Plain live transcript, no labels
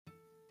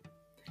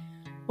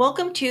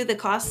Welcome to the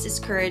Cost is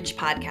Courage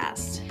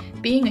podcast.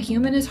 Being a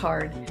human is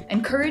hard,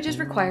 and courage is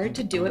required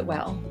to do it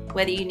well.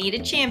 Whether you need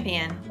a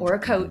champion or a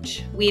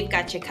coach, we've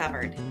got you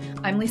covered.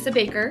 I'm Lisa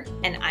Baker.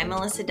 And I'm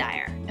Melissa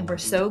Dyer. And we're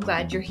so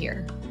glad you're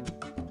here.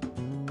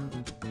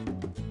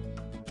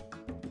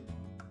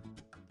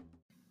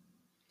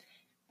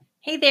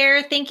 Hey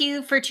there. Thank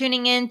you for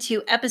tuning in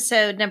to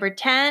episode number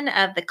 10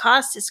 of the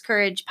Cost is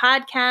Courage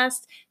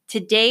podcast.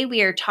 Today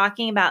we are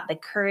talking about the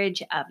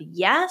courage of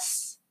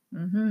yes.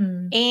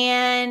 Mm-hmm.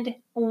 And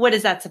what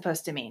is that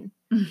supposed to mean?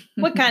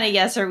 What kind of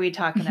yes are we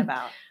talking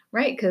about?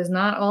 Right, because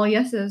not all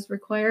yeses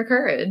require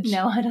courage.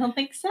 No, I don't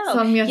think so.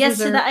 Some yeses yes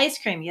to the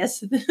ice cream.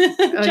 Yes to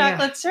the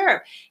chocolate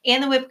syrup.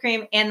 And the whipped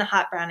cream and the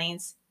hot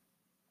brownies.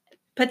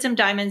 Put some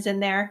diamonds in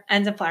there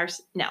and some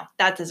flowers. No,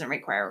 that doesn't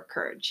require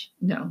courage.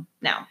 No.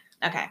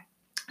 Okay.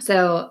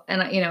 So,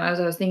 and as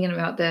I was thinking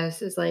about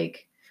this, is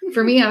like,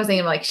 for me, I was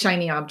thinking of like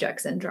shiny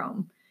object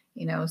syndrome,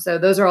 so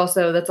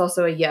that's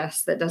also a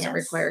yes that doesn't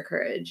require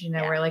courage,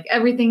 where like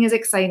everything is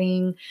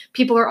exciting.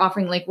 People are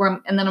offering like,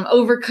 and then I'm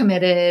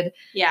overcommitted.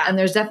 Yeah. And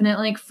there's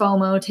definitely like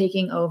FOMO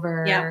taking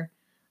over. Yeah.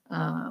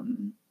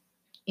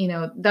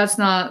 That's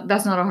not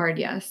a hard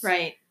yes.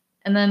 Right.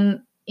 And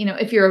then,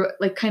 if you're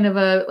like kind of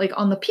like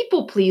on the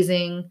people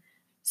pleasing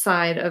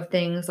side of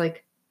things,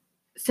 like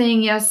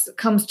saying yes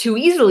comes too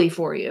easily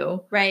for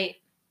you. Right.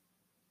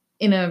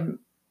 In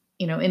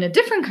a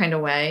different kind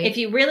of way. If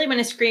you really want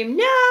to scream,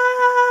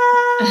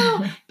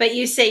 no, but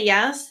you say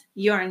yes,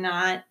 you're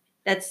not.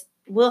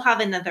 We'll have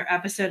another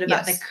episode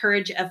about the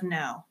courage of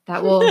no.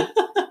 That will,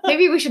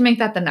 maybe we should make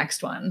that the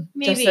next one.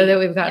 Maybe. Just so that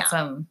we've got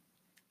some,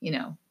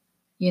 yin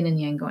and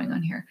yang going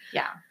on here.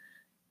 Yeah.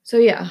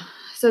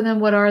 So then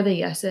what are the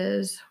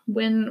yeses?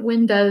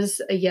 When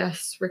does a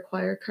yes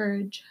require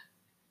courage?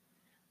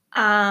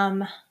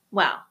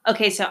 Well,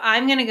 okay. So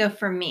I'm going to go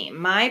for me.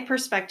 My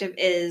perspective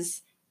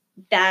is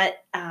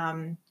that,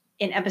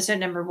 in episode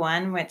number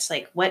 1, where it's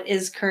like, what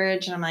is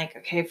courage? And I'm like,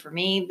 okay, for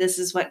me, this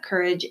is what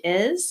courage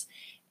is.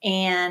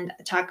 And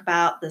I talk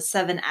about the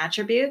 7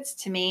 attributes.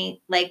 To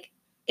me, like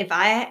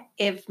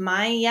if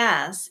my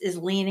yes is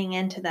leaning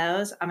into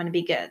those, I'm going to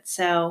be good.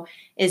 So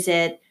is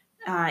it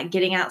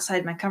getting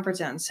outside my comfort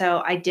zone?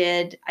 So I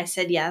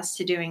said yes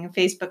to doing a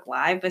Facebook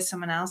Live with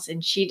someone else,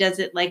 and she does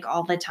it like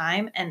all the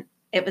time. And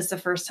it was the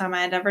first time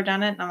I had ever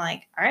done it. And I'm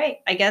like, all right,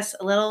 I guess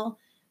the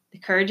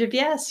courage of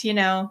yes,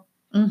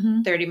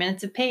 30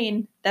 minutes of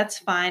pain. That's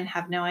fine.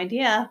 Have no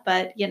idea,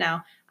 but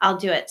I'll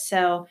do it.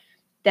 So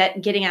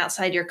that getting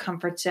outside your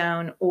comfort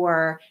zone,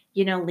 or,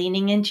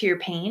 leaning into your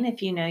pain.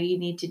 If you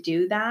need to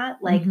do that,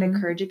 like the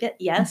courage of it.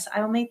 Yes, I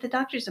will make the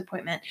doctor's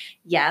appointment.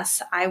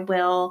 Yes, I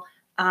will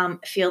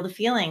feel the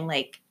feeling.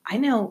 Like, I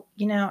know,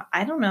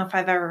 I don't know if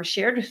I've ever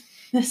shared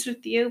this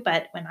with you,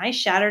 but when I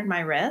shattered my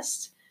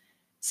wrist,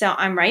 so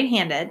I'm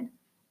right-handed,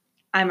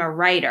 I'm a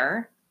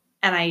writer,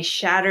 and I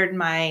shattered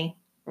my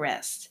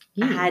wrist.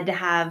 I had to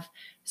have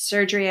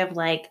surgery of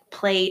like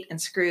plate and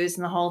screws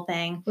and the whole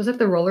thing. Was it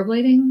the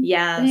rollerblading?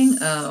 Yes. Thing?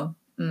 Oh.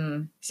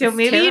 So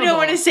maybe terrible. You don't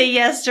want to say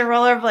yes to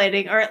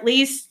rollerblading, or at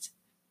least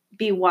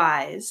be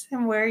wise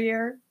and wear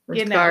your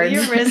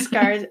your wrist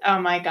guards. Oh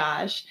my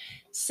gosh.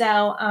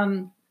 So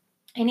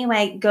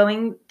anyway,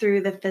 going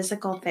through the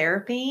physical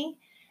therapy,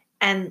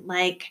 and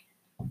like,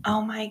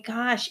 oh my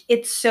gosh,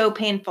 it's so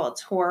painful.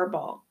 It's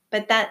horrible.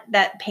 But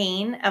that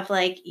pain of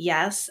like,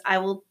 yes, I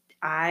will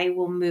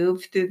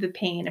move through the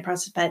pain and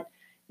process, but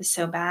it's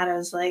so bad. I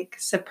was like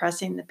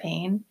suppressing the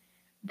pain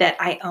that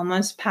I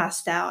almost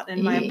passed out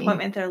in my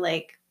appointment. They're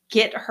like,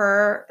 get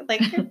her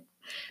like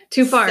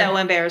too far. So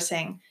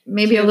embarrassing.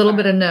 Maybe a little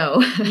bit of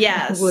no.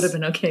 Yes. Would have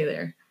been okay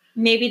there.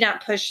 Maybe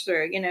not push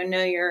through,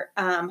 know your,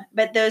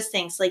 but those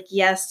things like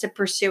yes to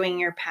pursuing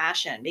your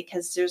passion,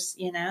 because there's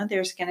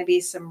going to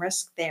be some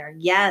risk there.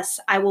 Yes,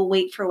 I will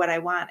wait for what I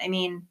want. I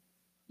mean,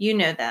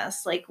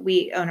 this, like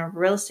we own a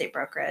real estate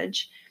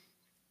brokerage,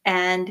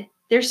 and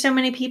there's so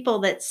many people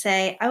that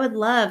say, I would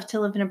love to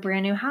live in a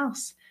brand new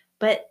house,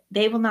 but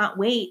they will not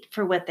wait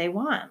for what they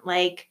want.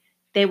 Like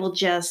they will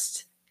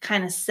just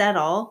kind of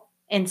settle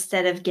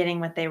instead of getting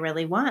what they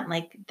really want.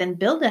 Like then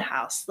build a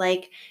house.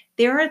 Like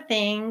there are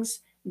things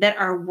that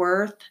are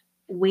worth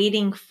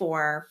waiting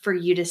for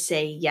you to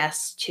say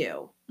yes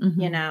to,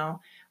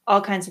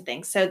 all kinds of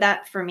things. So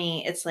that for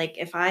me, it's like,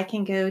 if I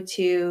can go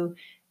to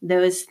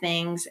those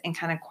things and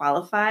kind of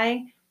qualify,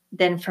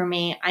 then for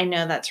me, I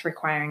know that's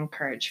requiring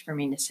courage for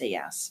me to say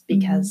yes,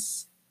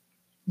 because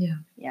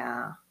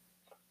yeah.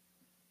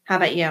 How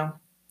about you?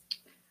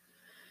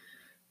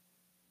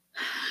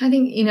 I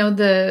think,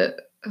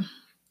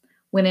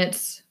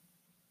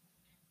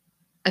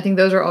 I think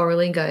those are all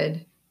really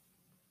good.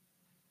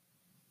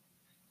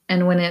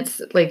 And when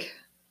it's like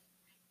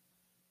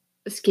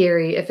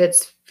scary, if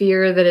it's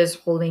fear that is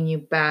holding you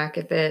back,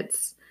 if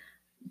it's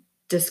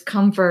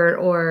discomfort,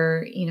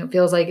 or,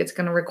 feels like it's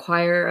going to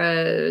require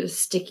a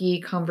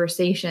sticky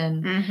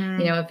conversation,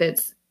 if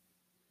it's,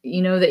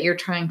 that you're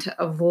trying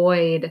to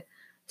avoid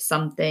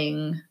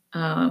something,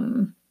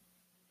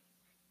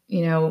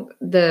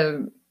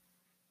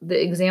 the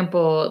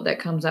example that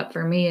comes up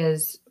for me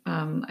is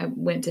I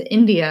went to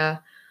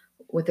India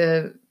with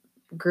a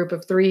group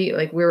of 3,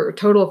 like we were a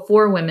total of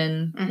 4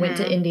 women, went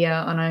to India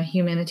on a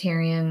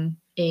humanitarian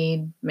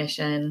aid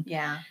mission.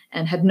 Yeah.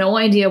 And had no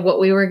idea what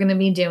we were going to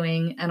be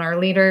doing. And our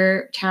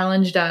leader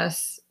challenged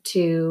us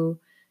to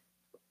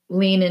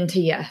lean into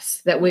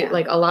yes, that we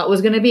like a lot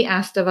was going to be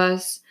asked of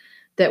us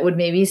that would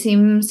maybe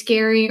seem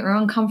scary or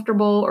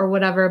uncomfortable or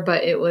whatever,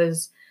 but it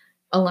was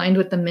aligned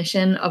with the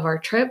mission of our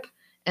trip.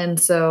 And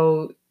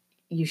so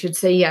you should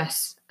say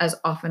yes as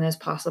often as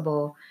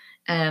possible.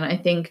 And I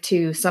think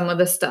to some of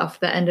the stuff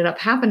that ended up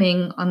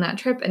happening on that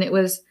trip, and it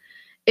was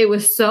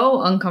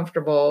so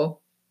uncomfortable.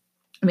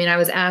 I mean, I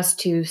was asked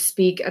to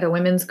speak at a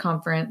women's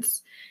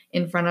conference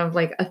in front of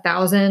like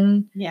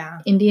 1,000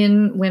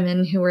 Indian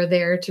women who were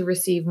there to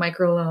receive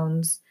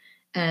microloans.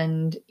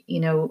 And, you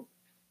know,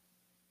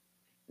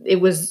 it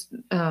was,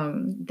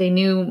 they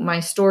knew my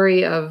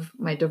story of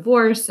my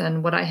divorce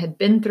and what I had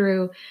been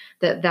through,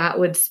 that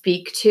would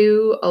speak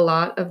to a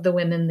lot of the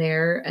women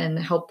there and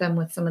help them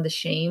with some of the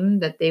shame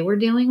that they were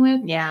dealing with.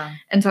 Yeah.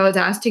 And so I was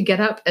asked to get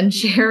up and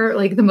share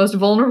like the most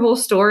vulnerable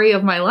story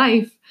of my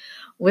life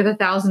with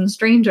 1,000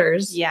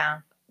 strangers. Yeah.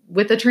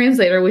 With a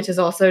translator, which is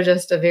also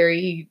just a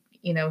very,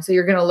 you know, so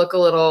you're going to look a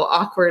little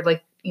awkward,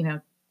 like, you know,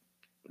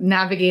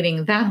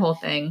 navigating that whole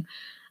thing.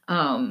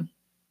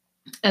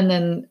 And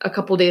then a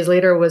couple days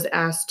later was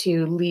asked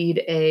to lead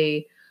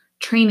a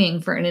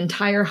training for an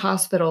entire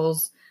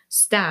hospital's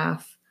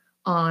staff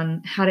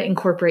on how to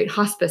incorporate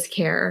hospice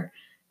care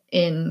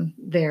in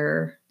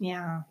their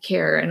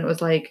care. And it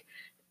was like,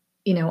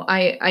 you know,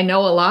 I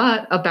know a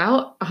lot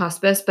about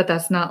hospice, but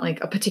that's not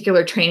like a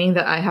particular training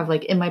that I have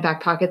like in my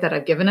back pocket that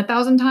I've given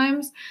 1,000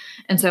 times.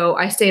 And so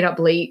I stayed up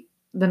late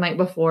the night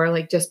before,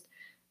 like just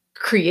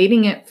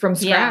creating it from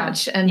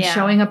scratch and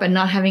showing up and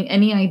not having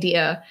any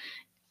idea.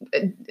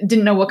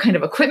 Didn't know what kind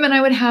of equipment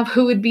I would have,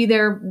 who would be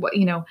there. What,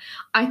 you know,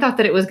 I thought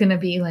that it was going to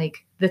be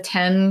like the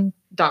 10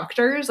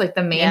 doctors, like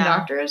the main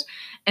doctors.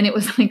 And it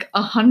was like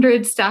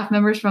 100 staff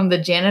members, from the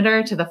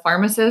janitor to the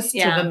pharmacist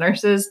to the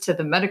nurses to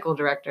the medical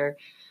director.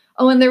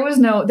 Oh, and there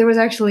was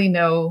actually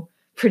no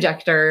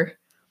projector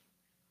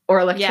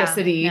or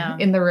electricity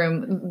in the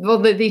room. Well,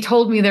 they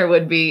told me there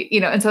would be, you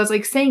know, and so I was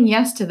like saying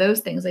yes to those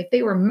things. Like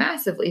they were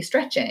massively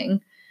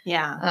stretching.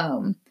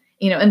 Yeah.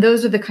 You know, and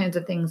those are the kinds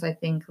of things I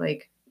think,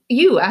 like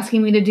you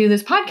asking me to do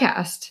this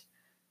podcast.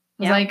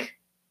 I was like,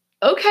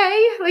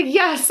 okay, like,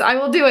 yes, I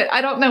will do it.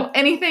 I don't know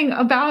anything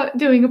about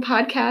doing a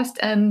podcast,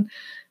 and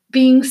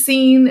being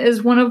seen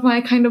is one of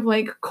my kind of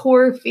like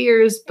core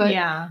fears, but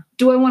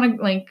do I want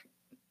to, like,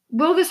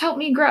 will this help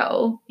me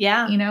grow?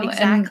 Yeah, you know,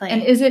 exactly.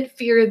 And is it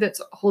fear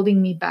that's holding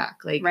me back?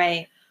 Like,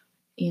 right.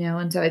 You know,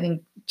 and so I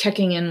think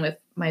checking in with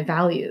my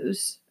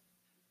values.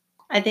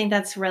 I think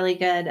that's really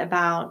good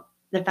about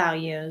the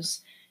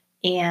values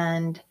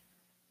and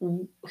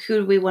who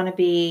do we want to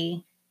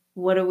be?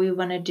 What do we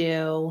want to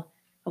do?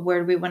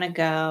 Where do we want to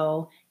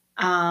go?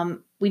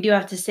 We do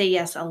have to say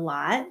yes a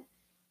lot,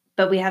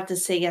 but we have to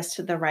say yes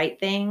to the right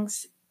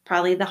things,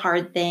 probably the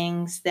hard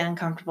things, the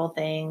uncomfortable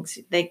things,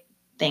 the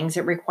things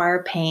that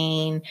require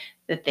pain,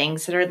 the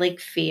things that are like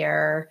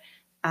fear.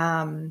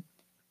 Having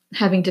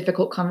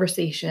difficult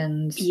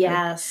conversations.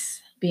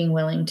 Yes. Like being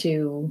willing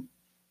to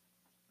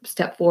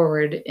step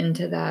forward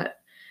into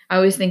that. I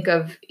always think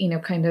of, you know,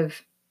 kind of,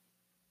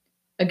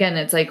 again,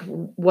 it's like,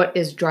 what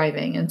is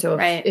driving? And so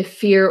if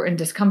fear and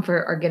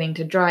discomfort are getting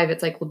to drive,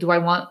 it's like, well, do I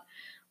want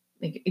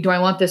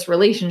this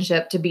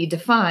relationship to be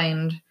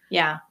defined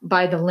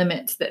by the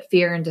limits that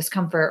fear and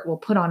discomfort will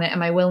put on it?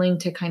 Am I willing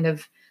to kind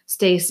of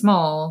stay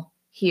small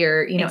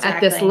here, you know,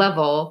 at this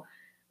level?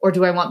 Or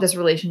do I want this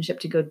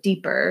relationship to go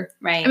deeper?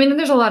 Right. I mean,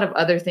 there's a lot of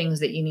other things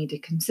that you need to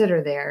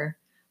consider there,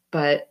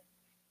 but,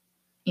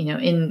 you know,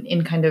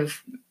 in kind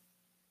of,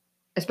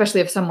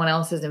 especially if someone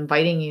else is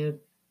inviting you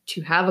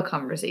to have a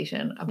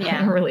conversation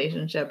about a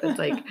relationship, it's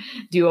like,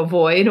 do you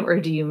avoid or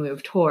do you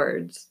move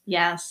towards?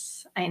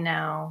 Yes, I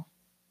know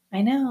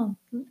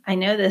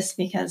this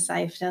because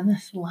I've done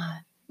this a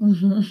lot.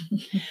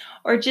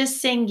 Or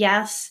just saying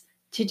yes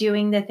to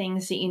doing the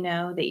things that you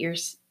know that you're,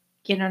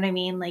 you know what I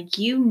mean? Like,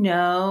 you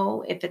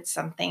know, if it's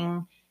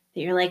something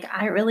that you're like,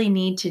 I really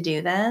need to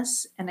do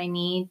this and I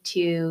need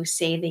to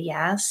say the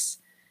yes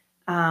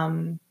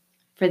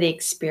for the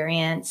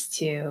experience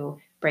to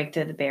break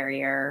through the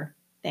barrier,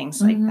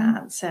 things like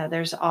that. So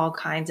there's all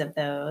kinds of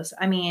those.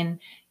 I mean,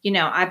 you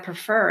know, I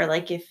prefer,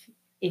 like, if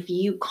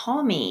you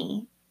call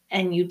me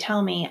and you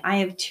tell me I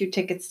have 2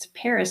 tickets to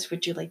Paris,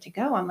 would you like to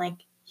go? I'm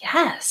like,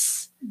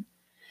 yes.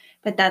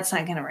 But that's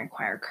not going to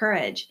require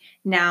courage.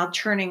 Now,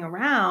 turning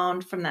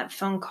around from that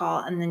phone call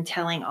and then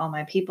telling all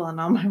my people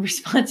and all my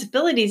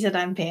responsibilities that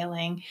I'm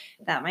failing,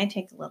 that might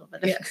take a little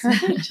bit of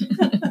courage.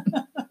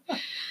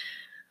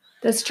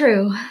 That's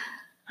true.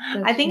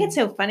 I think it's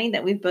so funny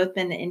that we've both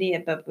been to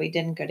India, but we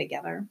didn't go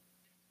together.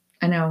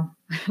 I know.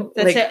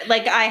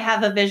 Like I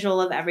have a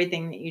visual of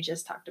everything that you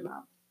just talked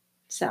about.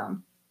 So,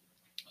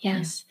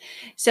 yes.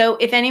 Yeah. So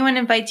if anyone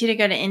invites you to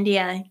go to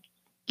India,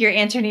 your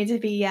answer needs to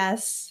be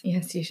yes.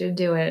 Yes, you should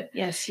do it.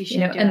 Yes, you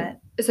should do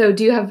it. So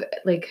do you have,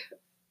 like,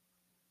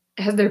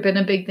 has there been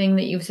a big thing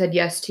that you've said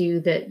yes to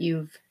that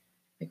you've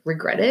like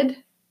regretted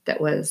that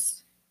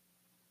was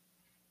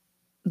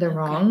the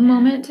wrong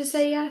moment to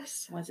say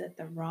yes? Was it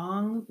the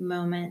wrong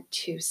moment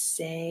to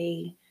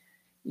say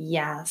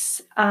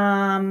yes?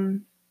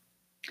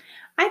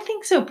 I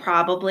think so,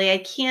 probably. I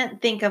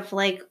can't think of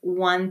like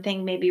one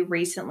thing maybe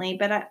recently,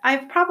 but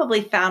I've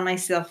probably found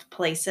myself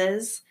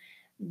places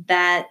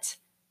that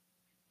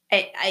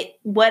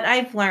what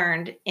I've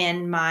learned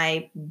in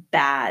my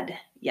bad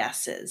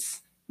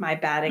yeses, my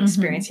bad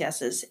experience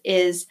yeses,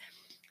 is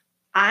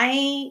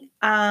I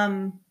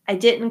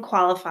didn't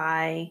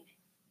qualify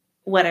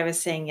what I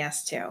was saying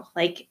yes to.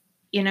 Like,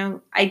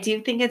 I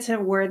do think it's a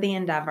worthy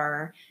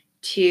endeavor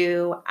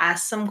to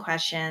ask some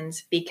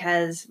questions,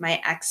 because my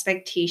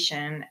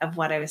expectation of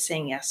what I was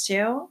saying yes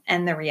to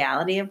and the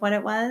reality of what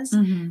it was,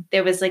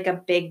 there was like a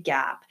big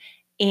gap.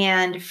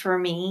 And for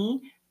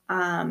me,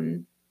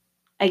 again,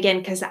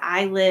 because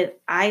I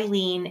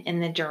lean in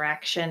the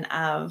direction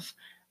of,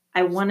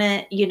 I want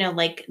to,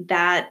 like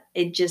that,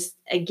 it just,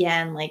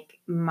 again, like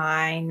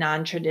my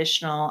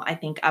non-traditional, I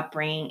think,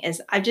 upbringing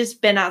is, I've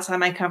just been outside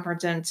my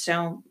comfort zone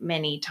so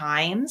many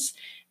times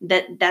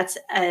that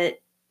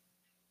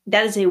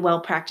is a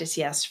well-practiced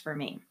yes for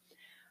me.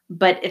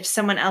 But if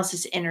someone else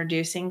is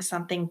introducing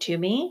something to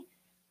me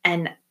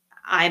and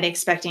I'm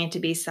expecting it to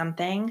be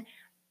something,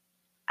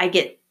 I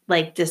get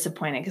like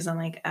disappointed, because I'm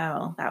like,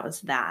 oh, that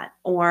was that,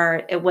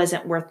 or it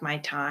wasn't worth my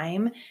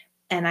time.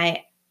 And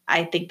I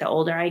think the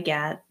older I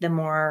get, the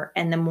more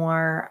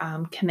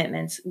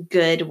commitments,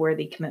 good,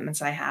 worthy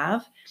commitments I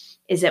have,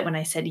 is that when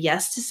I said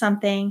yes to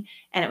something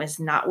and it was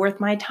not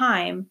worth my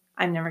time,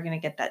 I'm never going to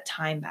get that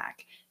time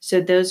back. So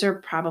those are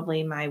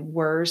probably my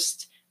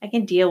worst. I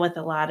can deal with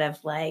a lot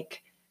of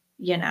like,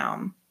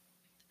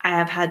 I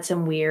have had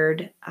some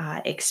weird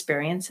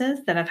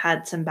experiences that I've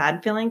had some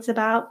bad feelings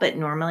about, but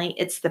normally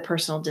it's the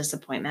personal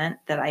disappointment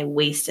that I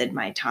wasted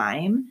my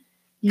time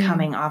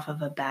coming off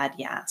of a bad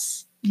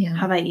yes. Yeah.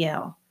 How about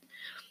you?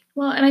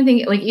 Well, and I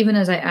think like, even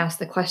as I asked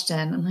the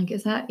question, I'm like,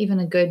 is that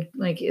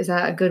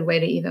a good way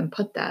to even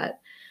put that?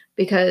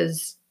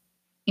 Because,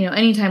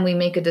 anytime we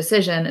make a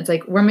decision, it's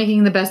like, we're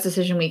making the best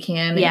decision we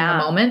can in the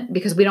moment,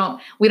 because we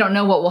don't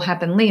know what will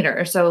happen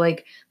later. So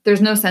like,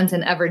 there's no sense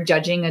in ever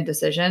judging a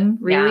decision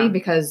really,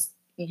 because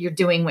you're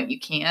doing what you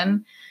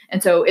can.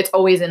 And so it's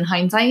always in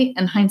hindsight,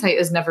 and hindsight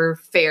is never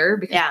fair,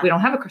 because we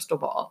don't have a crystal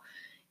ball,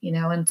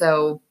 and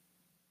so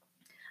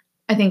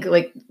I think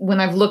like, when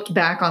I've looked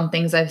back on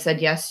things I've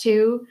said yes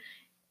to,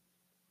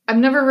 I've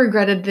never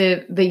regretted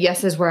the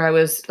yeses where I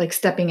was like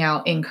stepping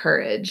out in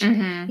courage,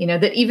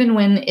 that even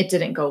when it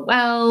didn't go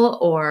well,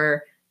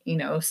 or,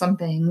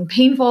 something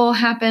painful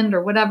happened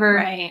or whatever,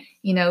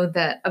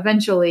 that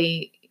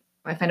eventually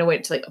I find a way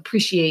to like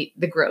appreciate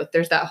the growth.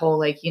 There's that whole,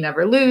 like, you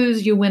never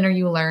lose, you win or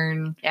you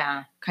learn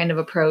kind of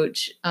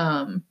approach.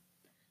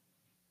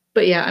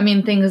 But yeah, I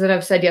mean, things that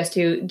I've said yes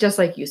to, just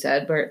like you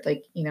said, where it's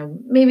like,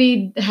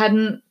 maybe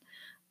hadn't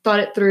thought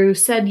it through,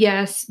 said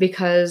yes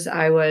because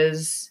I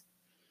was,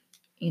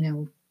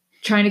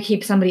 trying to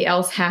keep somebody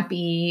else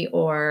happy,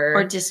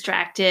 or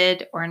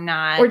distracted, or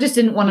not, or just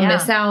didn't want to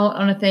miss out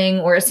on a thing,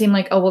 or it seemed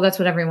like, oh, well, that's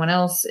what everyone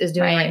else is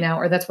doing right now,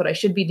 or that's what I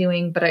should be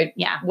doing, but I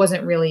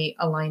wasn't really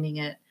aligning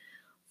it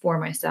for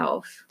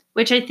myself.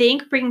 Which I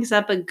think brings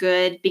up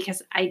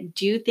because I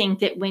do think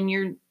that when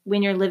you're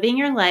living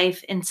your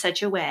life in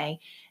such a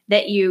way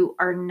that you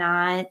are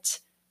not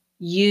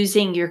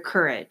using your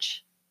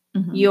courage,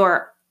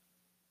 you're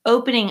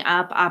opening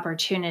up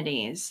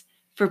opportunities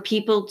for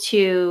people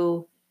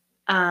to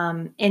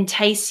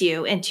entice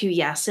you into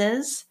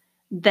yeses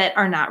that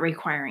are not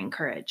requiring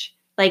courage.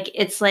 Like,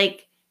 it's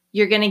like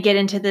you're going to get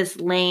into this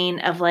lane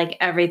of like,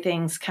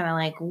 everything's kind of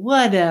like,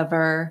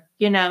 whatever,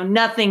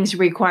 nothing's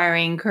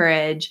requiring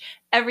courage.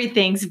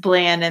 Everything's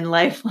bland and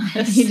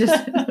lifeless.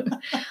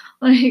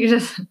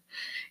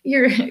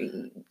 You're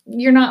in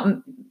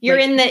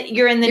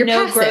the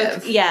no passive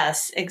growth.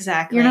 Yes,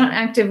 exactly. You're not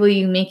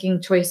actively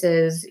making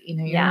choices.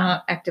 You're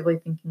not actively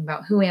thinking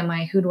about, who am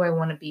I? Who do I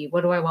want to be?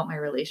 What do I want my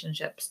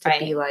relationships to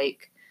be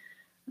like?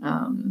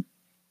 And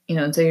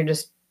so you're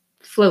just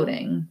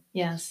floating.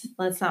 Yes.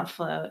 Let's not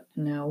float.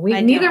 No,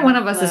 neither one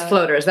of us is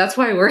floaters. That's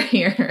why we're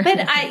here.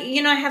 But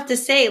I have to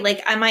say,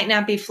 like, I might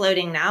not be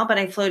floating now, but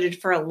I floated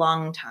for a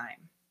long time.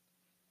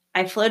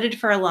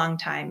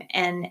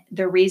 And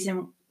the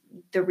reason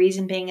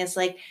being is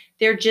like,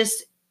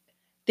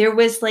 there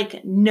was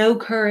like no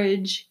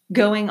courage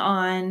going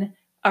on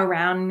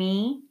around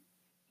me,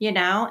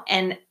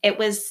 and it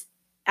was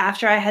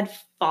after I had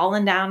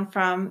fallen down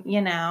from,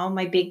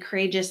 my big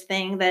courageous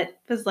thing, that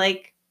was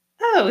like,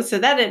 oh, so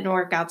that didn't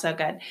work out so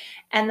good.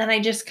 And then I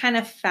just kind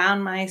of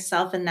found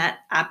myself in that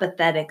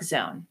apathetic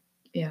zone.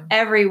 Yeah.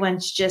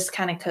 Everyone's just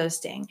kind of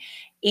coasting.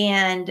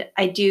 And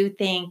I do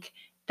think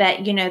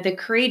that, the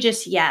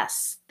courageous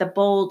yes, the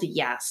bold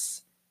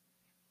yes,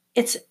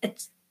 it's a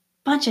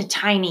bunch of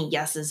tiny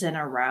yeses in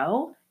a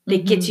row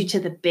that gets you to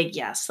the big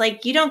yes.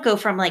 Like, you don't go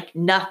from like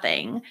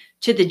nothing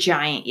to the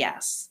giant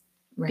yes,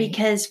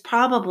 because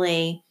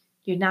probably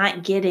you're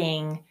not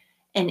getting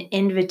an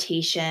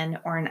invitation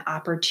or an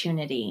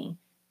opportunity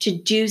to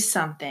do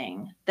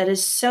something that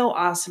is so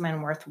awesome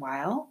and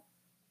worthwhile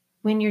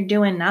when you're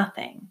doing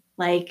nothing.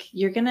 Like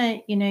you're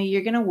going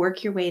to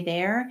work your way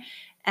there.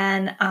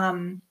 And,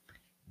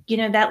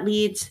 that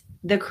leads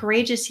the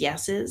courageous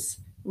yeses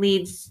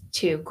leads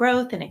to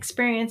growth and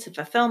experience and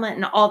fulfillment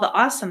and all the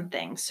awesome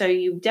things. So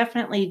you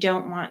definitely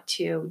don't want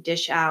to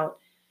dish out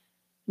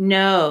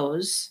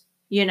no's,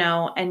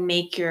 and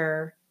make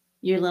your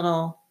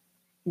little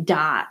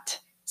dot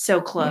so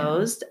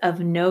closed of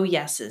no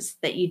yeses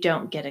that you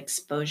don't get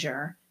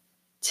exposure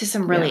to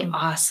some really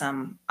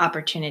awesome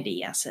opportunity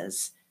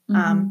yeses.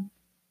 In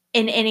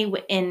any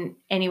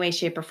way,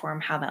 shape, or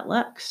form, how that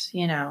looks,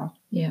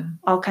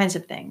 all kinds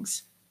of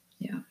things.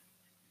 Yeah.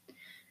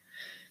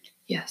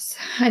 Yes.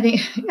 I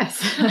think,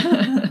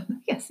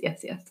 yes.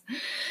 yes.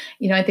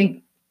 I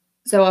think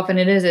so often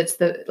it's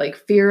the like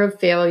fear of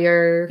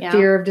failure,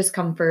 fear of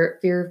discomfort,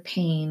 fear of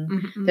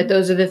pain, that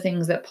those are the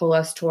things that pull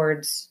us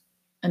towards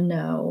a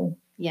no.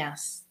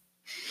 Yes.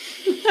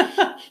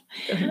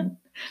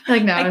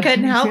 Like, no, I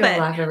couldn't help it.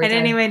 I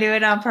didn't even do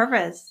it on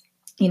purpose.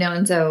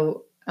 And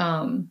so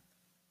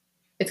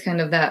it's kind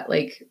of that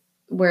like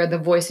where the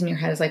voice in your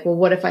head is like, well,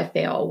 what if I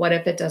fail? What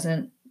if it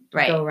doesn't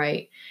go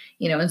right?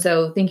 And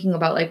so thinking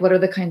about like, what are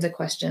the kinds of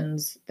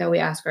questions that we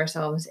ask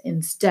ourselves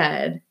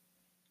instead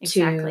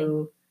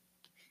to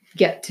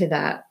get to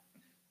that,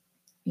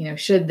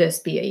 should this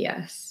be a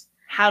yes?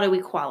 How do we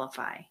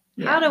qualify?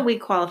 How do we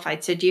qualify?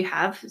 So do you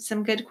have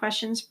some good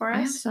questions for us?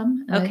 I have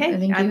some.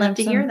 Okay. I'd love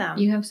to hear them.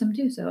 You have some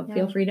too. So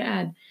feel free to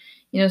add.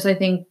 So I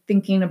think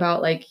thinking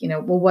about like,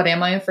 well, what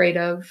am I afraid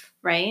of?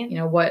 Right.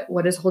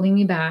 What is holding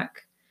me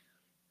back?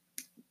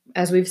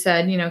 As we've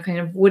said, kind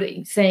of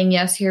would saying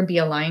yes here be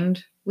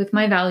aligned with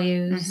my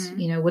values?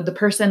 Would the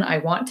person I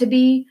want to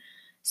be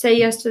say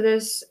yes to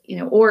this?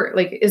 Or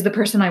like, is the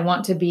person I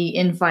want to be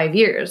in 5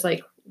 years?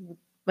 Like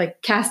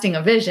casting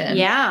a vision.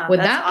 Yeah.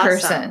 Would that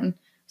person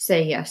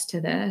say yes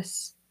to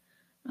this?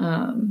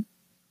 And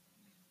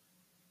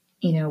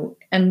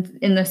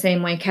in the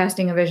same way,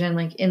 casting a vision,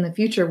 like in the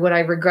future, would I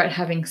regret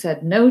having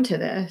said no to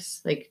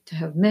this? Like to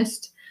have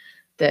missed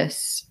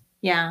this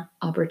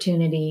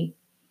opportunity?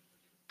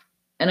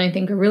 And I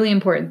think a really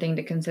important thing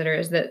to consider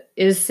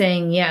is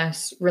saying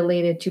yes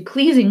related to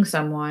pleasing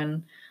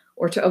someone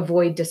or to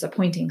avoid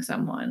disappointing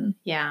someone?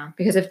 Yeah.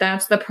 Because if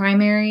that's the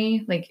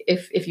primary, like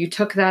if you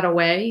took that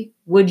away,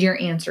 would your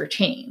answer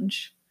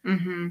change?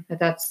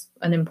 That's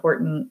an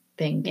important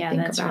thing to think about.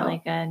 Yeah, that's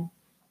really good.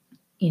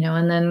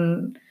 And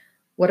then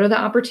what are the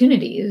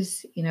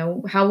opportunities?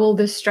 How will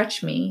this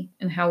stretch me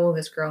and how will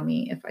this grow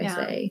me if I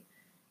say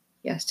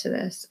yes to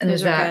this? And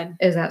is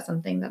that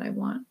something that I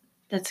want?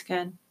 That's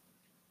good.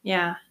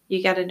 Yeah.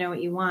 You got to know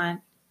what you want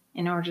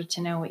in order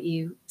to know what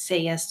you say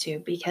yes to.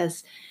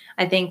 Because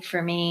I think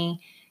for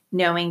me,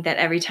 knowing that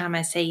every time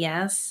I say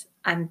yes,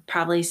 I'm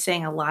probably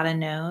saying a lot of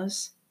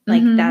no's.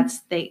 Like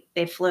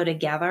they flow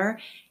together.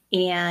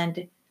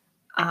 And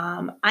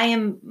I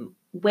am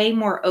way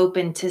more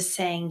open to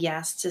saying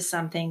yes to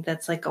something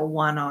that's like a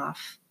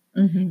one-off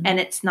and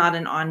it's not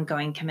an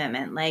ongoing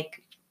commitment.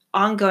 Like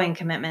ongoing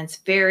commitments,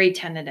 very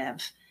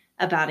tentative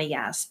about a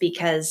yes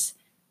because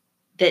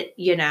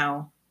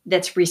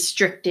that's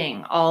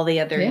restricting all the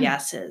other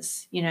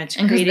yeses.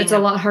 It's a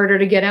lot harder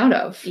to get out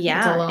of. Yeah,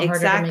 it's a lot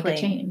harder to make a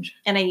change.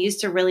 And I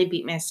used to really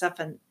beat myself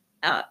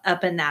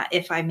up in that.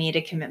 If I made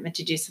a commitment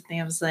to do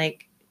something, I was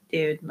like,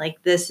 dude,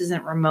 like this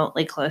isn't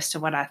remotely close to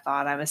what I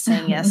thought I was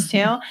saying yes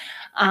to.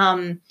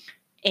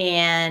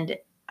 And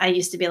I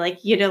used to be like,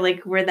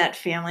 like we're that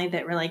family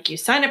that we're like, you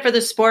sign up for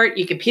the sport,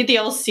 you compete the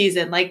whole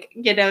season. Like,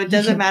 it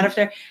doesn't matter if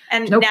they're,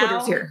 and no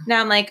quitters here. Now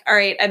I'm like, all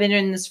right, I've been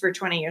doing this for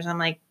 20 years. I'm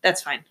like,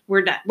 that's fine.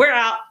 We're done. We're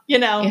out,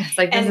 Yeah, it's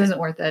like, this isn't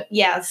worth it.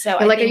 Yeah. So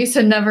I used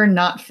to never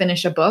not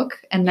finish a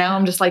book. And now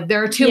I'm just like,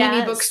 there are too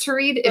many books to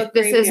read. If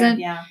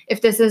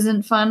this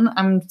isn't fun,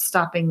 I'm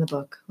stopping the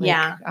book.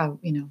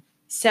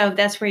 So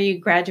that's where you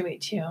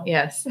graduate to.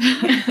 Yes.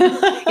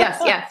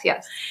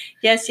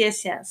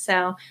 Yes.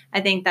 So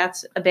I think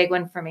that's a big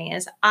one for me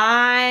is if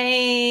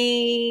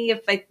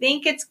I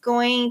think it's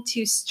going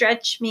to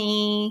stretch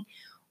me,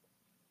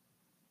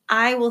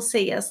 I will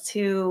say yes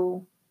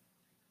to,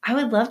 I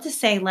would love to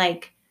say I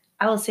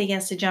will say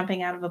yes to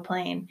jumping out of a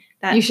plane.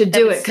 You should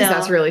do it because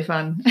that's really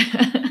fun.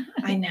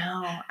 I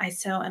know.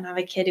 And I have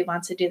a kid who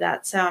wants to do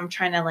that. So I'm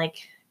trying to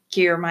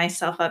gear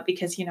myself up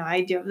because,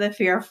 I do have the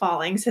fear of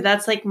falling. So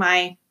that's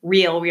my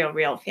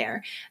real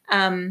fear.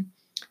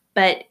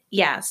 But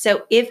yeah,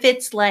 so if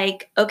it's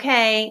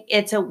okay,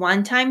 it's a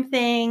one-time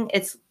thing.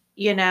 It's,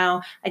 I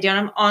don't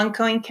have an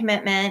ongoing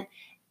commitment.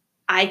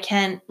 I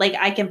can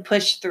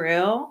push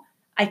through.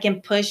 I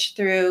can push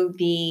through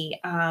the,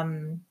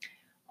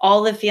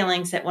 all the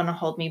feelings that want to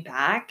hold me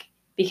back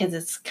because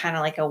it's kind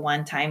of like a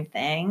one-time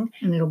thing.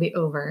 And it'll be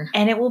over.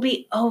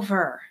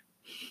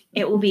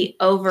 It will be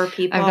over,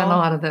 people. I've done a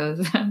lot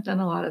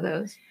of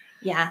those.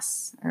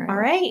 Yes. All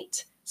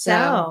right.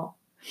 So.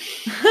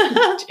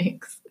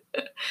 Jinx.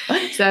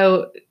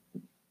 So.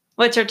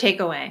 What's your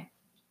takeaway?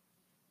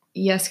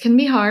 Yes can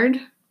be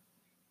hard.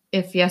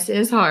 if yes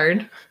is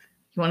hard,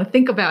 you want to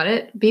think about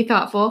it, be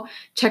thoughtful,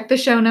 check the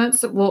show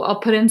notes. I'll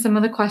put in some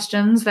of the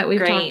questions that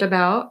we've talked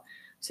about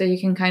so you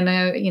can kind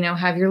of,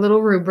 have your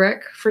little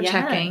rubric for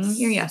checking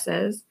your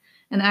yeses.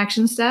 An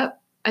action step,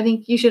 I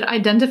think you should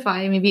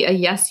identify maybe a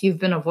yes you've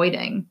been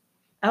avoiding.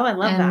 Oh, I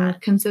love that.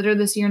 And consider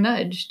this your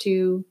nudge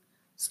to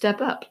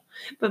step up.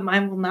 But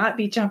mine will not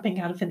be jumping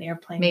out of an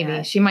airplane. Maybe.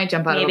 Yet. She might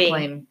jump out of a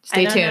plane.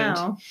 Stay tuned.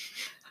 Know.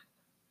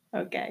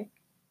 Okay.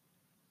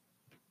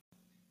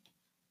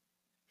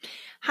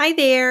 Hi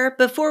there.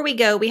 Before we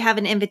go, we have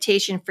an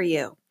invitation for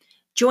you.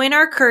 Join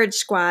our Courage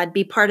Squad.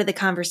 Be part of the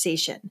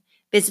conversation.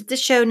 Visit the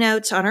show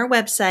notes on our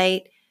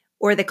website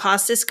or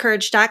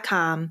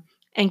thecostiscourage.com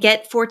and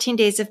get 14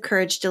 Days of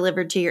Courage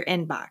delivered to your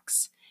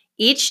inbox.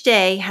 Each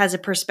day has a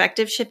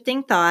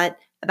perspective-shifting thought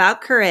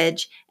about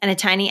courage and a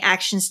tiny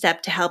action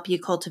step to help you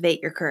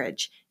cultivate your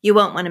courage. You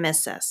won't want to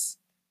miss this.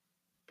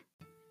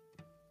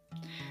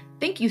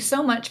 Thank you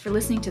so much for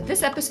listening to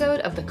this episode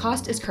of The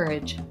Cost is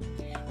Courage.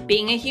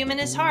 Being a human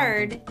is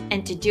hard,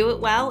 and to do it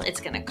well,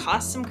 it's going to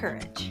cost some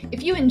courage.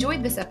 If you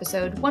enjoyed this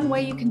episode, one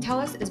way you can tell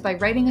us is by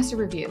writing us a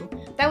review.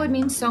 That would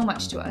mean so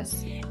much to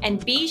us.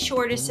 And be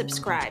sure to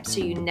subscribe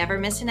so you never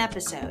miss an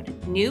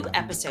episode. New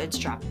episodes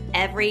drop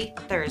every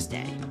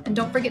Thursday. And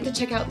don't forget to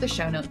check out the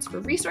show notes for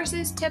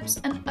resources, tips,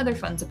 and other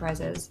fun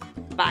surprises.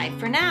 Bye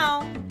for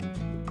now.